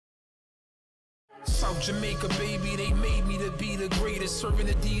South Jamaica, baby, they made me to be the greatest. Serving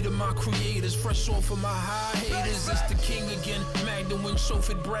the deed of my creators. Fresh off of my high haters. It's the king again. Magda Wing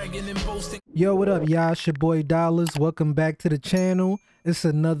chauffeured, bragging and boasting. Yo, what up, y'all? It's your boy Dollars. Welcome back to the channel. It's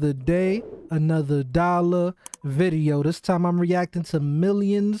another day, another dollar video. This time I'm reacting to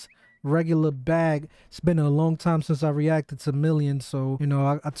Millions regular bag. It's been a long time since I reacted to Millions, so you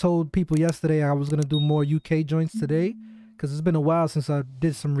know, I told people yesterday I was gonna do more UK joints today because it's been a while since I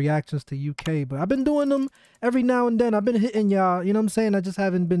did some reactions to UK, but I've been doing them every now and then. I've been hitting y'all, you know what I'm saying? I just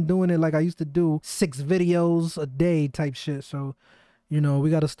haven't been doing it like I used to do 6 videos a day type shit. So you know, we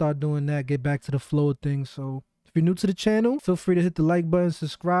got to start doing that, get back to the flow of things. So if you're new to the channel, feel free to hit the like button,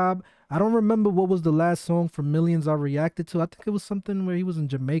 subscribe. I don't remember what was the last song from Millions I reacted to. I think it was something where he was in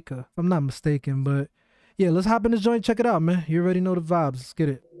Jamaica, if I'm not mistaken. But yeah, let's hop in this joint, check it out, man. You already know the vibes. Let's get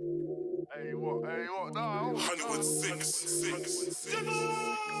it. Hey, what? Hey, what? No. 106.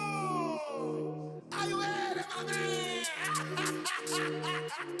 Are you ready,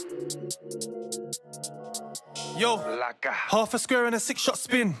 Yo, half a square and a 6-shot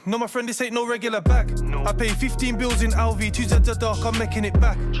spin. No, my friend, this ain't no regular bag. I pay 15 bills in LV, 2 Z's a dark, I'm making it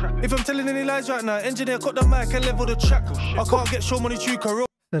back. If I'm telling any lies right now, engineer cut the mic and level the track. I can't get show money through Corona.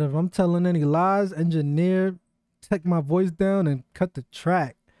 That if I'm telling any lies, engineer, take my voice down and cut the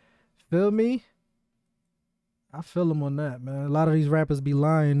track. Feel me? I feel him on that, man. A lot of these rappers be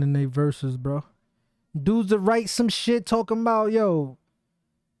lying in their verses, bro. Dudes that write some shit talking about, yo.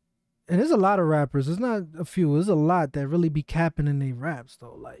 And there's a lot of rappers. It's not a few. There's a lot that really be capping in their raps,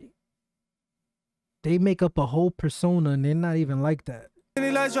 though. Like, they make up a whole persona and they're not even like that.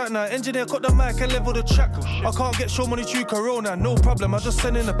 Any lies right now, engineer cut the mic and level the track. I can't get show money through Corona, no problem, I just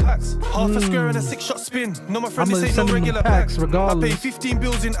send in the packs. Half a square and a 6-shot spin. No, my friend, this ain't no regular packs. Regardless. I pay 15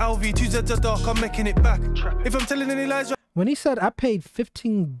 bills in LV, 2 Z's a dark, I'm making it back. If I'm telling any lies right when he said I paid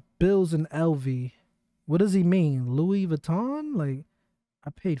 15 bills in LV, what does he mean? Louis Vuitton? Like, I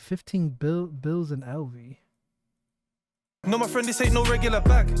paid 15 bills in LV. no, my friend, this ain't no regular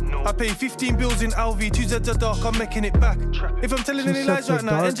bag. I pay 15 bills in LV, 2 Z's a dark, I'm making it back. If I'm telling any lies right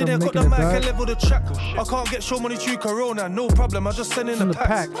now, engineer cut the mic and level the track. I can't get show money through Corona, no problem, I just send in the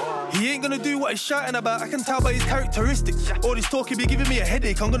packs. He ain't gonna do what he's shouting about, I can tell by his characteristics. All this talk, he be giving me a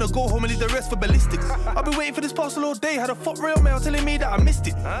headache, I'm gonna go home and leave the rest for ballistics. I've been waiting for this parcel all day, had a fuck rail mail telling me that I missed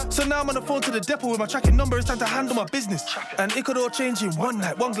it. So now I'm on the phone to the depot with my tracking number, it's time to handle my business. And it could all change in one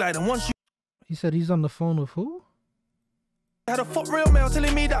night, one glide and one shoot. He said he's on the phone with who? I had a fuck rail mail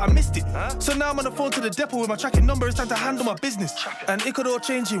telling me that I missed it. So now I'm on the phone to the depot with my tracking number, it's time to handle my business. And it could all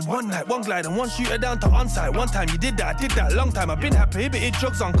change in one night, one glide and one shooter down to on-site. One time you did that, I did that long time. I've been had prohibited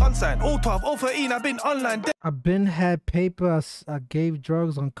drugs on consign. 012, 013, I've been online. I've been had paper, I gave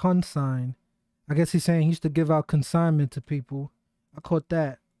drugs on consign. I guess he's saying he used to give out consignment to people. I caught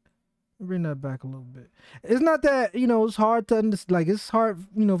that. Bring that back a little bit. It's not that, you know, it's hard to understand. Like, it's hard,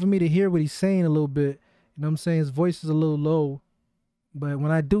 you know, for me to hear what he's saying a little bit. You know what I'm saying? His voice is a little low. But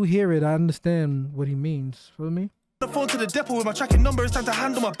when I do hear it, I understand what he means. Feel me? The phone to the depot with my tracking number, it's time to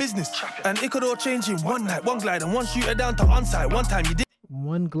handle my business. And it could all change in one night, one glide and one shooter down to on-site. One time you did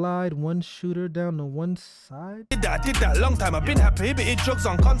one glide, one shooter down to one side. I did that long time. I've been had prohibited drugs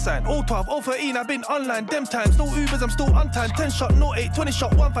on consign. 012, 013, I've been online. Them times, no Ubers, I'm still on time. 10-shot, no 8,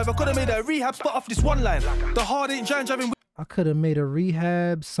 20-shot, 1-5. I could have made a rehab spot off this one line. The hard ain't driving. I could have made a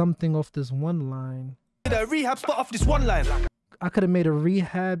rehab something off this one line. A rehab spot off this one line. I could have made a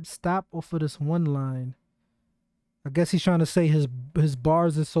rehab stop off of this one line. I guess he's trying to say his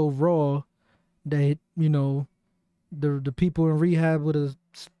bars are so raw that, you know, the people in rehab would have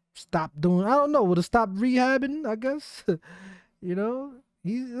stopped doing, I don't know, would have stopped rehabbing, I guess. You know,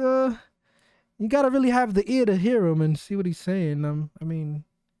 he's you gotta really have the ear to hear him and see what he's saying. I mean,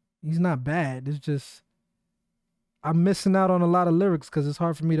 he's not bad. It's just I'm missing out on a lot of lyrics because it's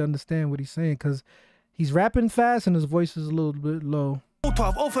hard for me to understand what he's saying because he's rapping fast and his voice is a little bit low.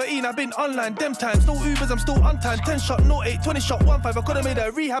 012, 013, I've been online. Them times, no Ubers, I'm still on time. 10-shot, no 8, 20-shot, 1-5. I could have made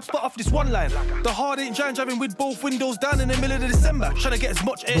a rehab spot off this one line. The hard ain't driving with both windows down in the middle of December. Trying to get as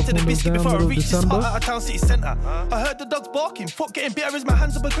much air to the biscuit before I reach this hot out of town city centre. I heard the dogs barking, fuck getting bitter as my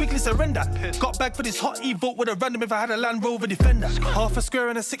hands up and quickly surrender. Got back for this hot E-vote with a random if I had a Land Rover Defender. Half a square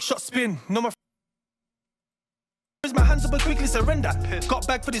and a 6-shot spin. No, my hands up and quickly surrender. Got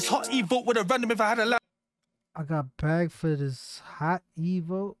back for this hot E-vote with a random if I had a Land. I got bagged for this hot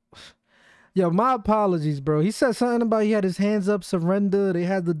Evo. Yo, my apologies, bro. He said something about he had his hands up, surrender. They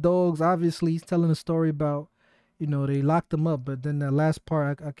had the dogs. Obviously, he's telling a story about, you know, they locked him up. But then that last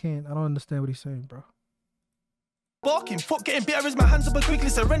part, I don't understand what he's saying, bro. Barking, fuck getting bitter as my hands up and quickly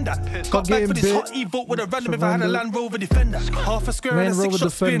surrender. Got back for this hot E-vote with a random if I had a Land Rover Defender. Half a square and a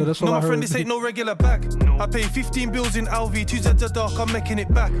 6-shot spin. No, my friend, this ain't no regular bag. I pay 15 bills in LV, 2Zs are dark, I'm making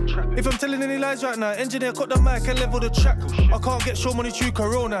it back. If I'm telling any lies right now, engineer cut the mic and level the track. I can't get show money through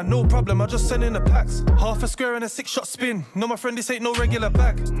Corona, no problem, I just send in the packs. Half a square and a 6-shot spin. No, my friend, this ain't no regular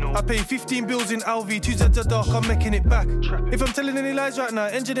bag. I pay 15 bills in LV, 2Zs are dark, I'm making it back. If I'm telling any lies right now,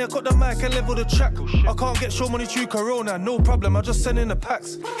 engineer cut the mic and level the track. I can't get show money through Corona, no problem, I just send in the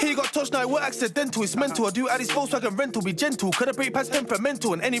packs. He got touched now, what accidental, it's mental. I do at his Volkswagen rental, be gentle. Could have brake pads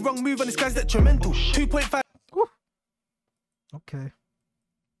temperamental, and any wrong move on this guy's detrimental. 2.5. Okay.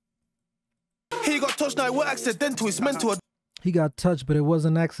 He got touched now, what accidental, it's mental. He got touched, but it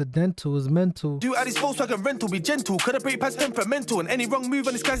wasn't accidental, it was mental. Do at his Volkswagen rental, be gentle. Could have brake pads temperamental, and any wrong move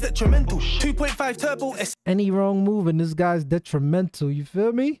on this guy's detrimental. 2.5 turbo. Any wrong move and this guy's detrimental, you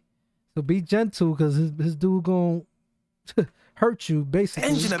feel me? So be gentle, because his dude gon' hurt you, basically.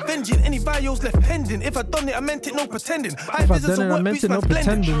 Engine avenging, any bios left pending. If I done it, I meant it, no pretending. If I done it, I meant it, no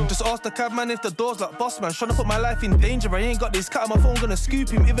pretending. Just ask the cab man if the door's like boss man. Trying to put my life in danger. I ain't got this cat on my phone, gonna scoop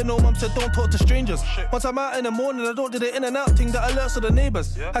him. Even though mum said don't talk to strangers. Once I'm out in the morning, I don't do the in and out thing that alerts to the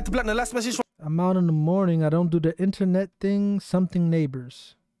neighbors. Had to black the last message. I'm out in the morning, I don't do the internet thing, something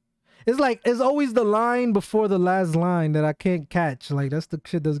neighbors. It's like, it's always the line before the last line that I can't catch. Like, that's the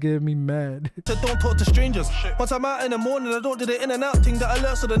shit that's getting me mad. So don't talk to strangers. Once I'm out in the morning, I don't do the in and out thing that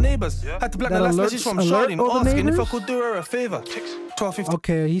alerts to the neighbors. Had to black the last message from Charlene, asking if I could do her a favor. 12:50.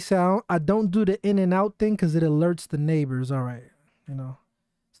 Okay, he said, I don't do the in and out thing because it alerts the neighbors. All right, you know.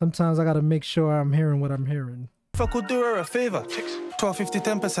 Sometimes I got to make sure I'm hearing what I'm hearing. If I could do her a favor. 1250,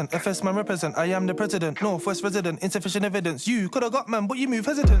 10%. FS man represent. I am the president. Northwest resident. Insufficient evidence. You could have got man, but you move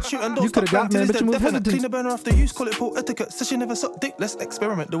hesitant. Shoot and don't stop. You could have got man, but you move hesitant. Clean the burner after use. Call it poor etiquette. Says she never sucked dick. Let's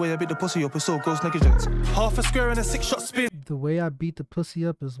experiment. The way I beat the pussy up is so gross negligence. Half a square and a 6-shot spin. The way I beat the pussy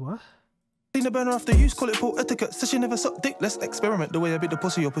up is what? Clean the burner after use. Call it poor etiquette. Says she never sucked dick. Let's experiment. The way I beat the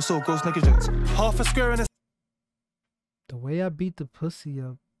pussy up is so gross negligence. Half a square and a... The way I beat the pussy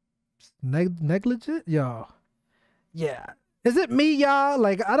up. Negligent? Yo. Yeah. Is it me, y'all?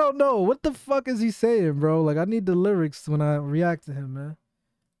 Like, I don't know. What the fuck is he saying, bro? Like, I need the lyrics when I react to him, man.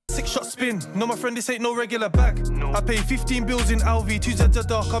 6-shot spin. No, my friend, this ain't no regular bag. I pay 15 bills in LV, 2Zs are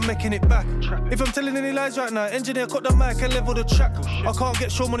dark, I'm making it back. If I'm telling any lies right now, engineer cut the mic and level the track. I can't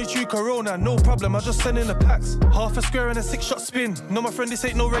get show money through Corona, no problem, I just send in the packs. Half a square and a 6-shot spin. No, my friend, this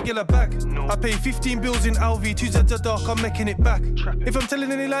ain't no regular bag. I pay 15 bills in LV, 2Zs are dark, I'm making it back. If I'm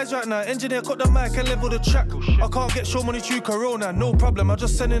telling any lies right now, engineer cut the mic and level the track. I can't get show money through Corona, no problem, I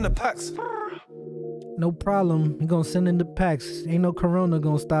just send in the packs. No problem. You're gonna send in the packs. Ain't no Corona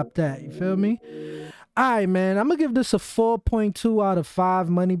gonna stop that. You feel me? Alright, man. I'm gonna give this a 4.2 out of 5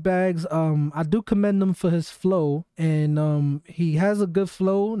 money bags. I do commend him for his flow. And he has a good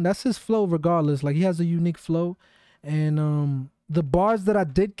flow. And that's his flow regardless. Like, he has a unique flow. And the bars that I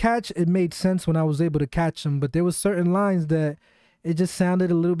did catch, it made sense when I was able to catch them. But there was certain lines that it just sounded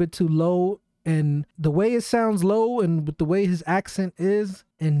a little bit too low. And the way it sounds low and with the way his accent is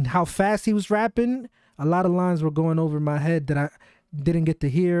and how fast he was rapping, a lot of lines were going over my head that I didn't get to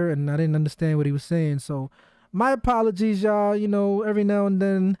hear and I didn't understand what he was saying. So my apologies, y'all. You know, every now and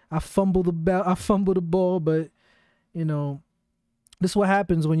then I fumble the ball, but you know, this is what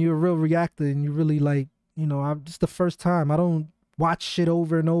happens when you're a real reactor and you really like, you know, it's the first time. I don't watch shit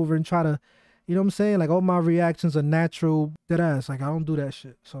over and over and try to, you know what I'm saying? Like, all my reactions are natural, dead ass. Like, I don't do that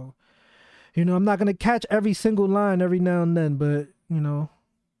shit. So, you know, I'm not gonna catch every single line every now and then, but you know,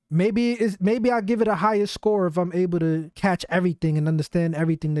 maybe I'll give it a higher score if I'm able to catch everything and understand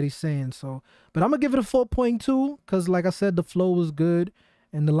everything that he's saying. So, but I'm gonna give it a 4.2 because, like I said, the flow was good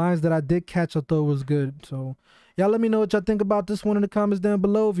and the lines that I did catch I thought was good. So y'all let me know what y'all think about this one in the comments down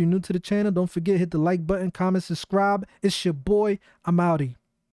below. If you're new to the channel, don't forget, hit the like button, comment, subscribe. It's your boy. I'm outie.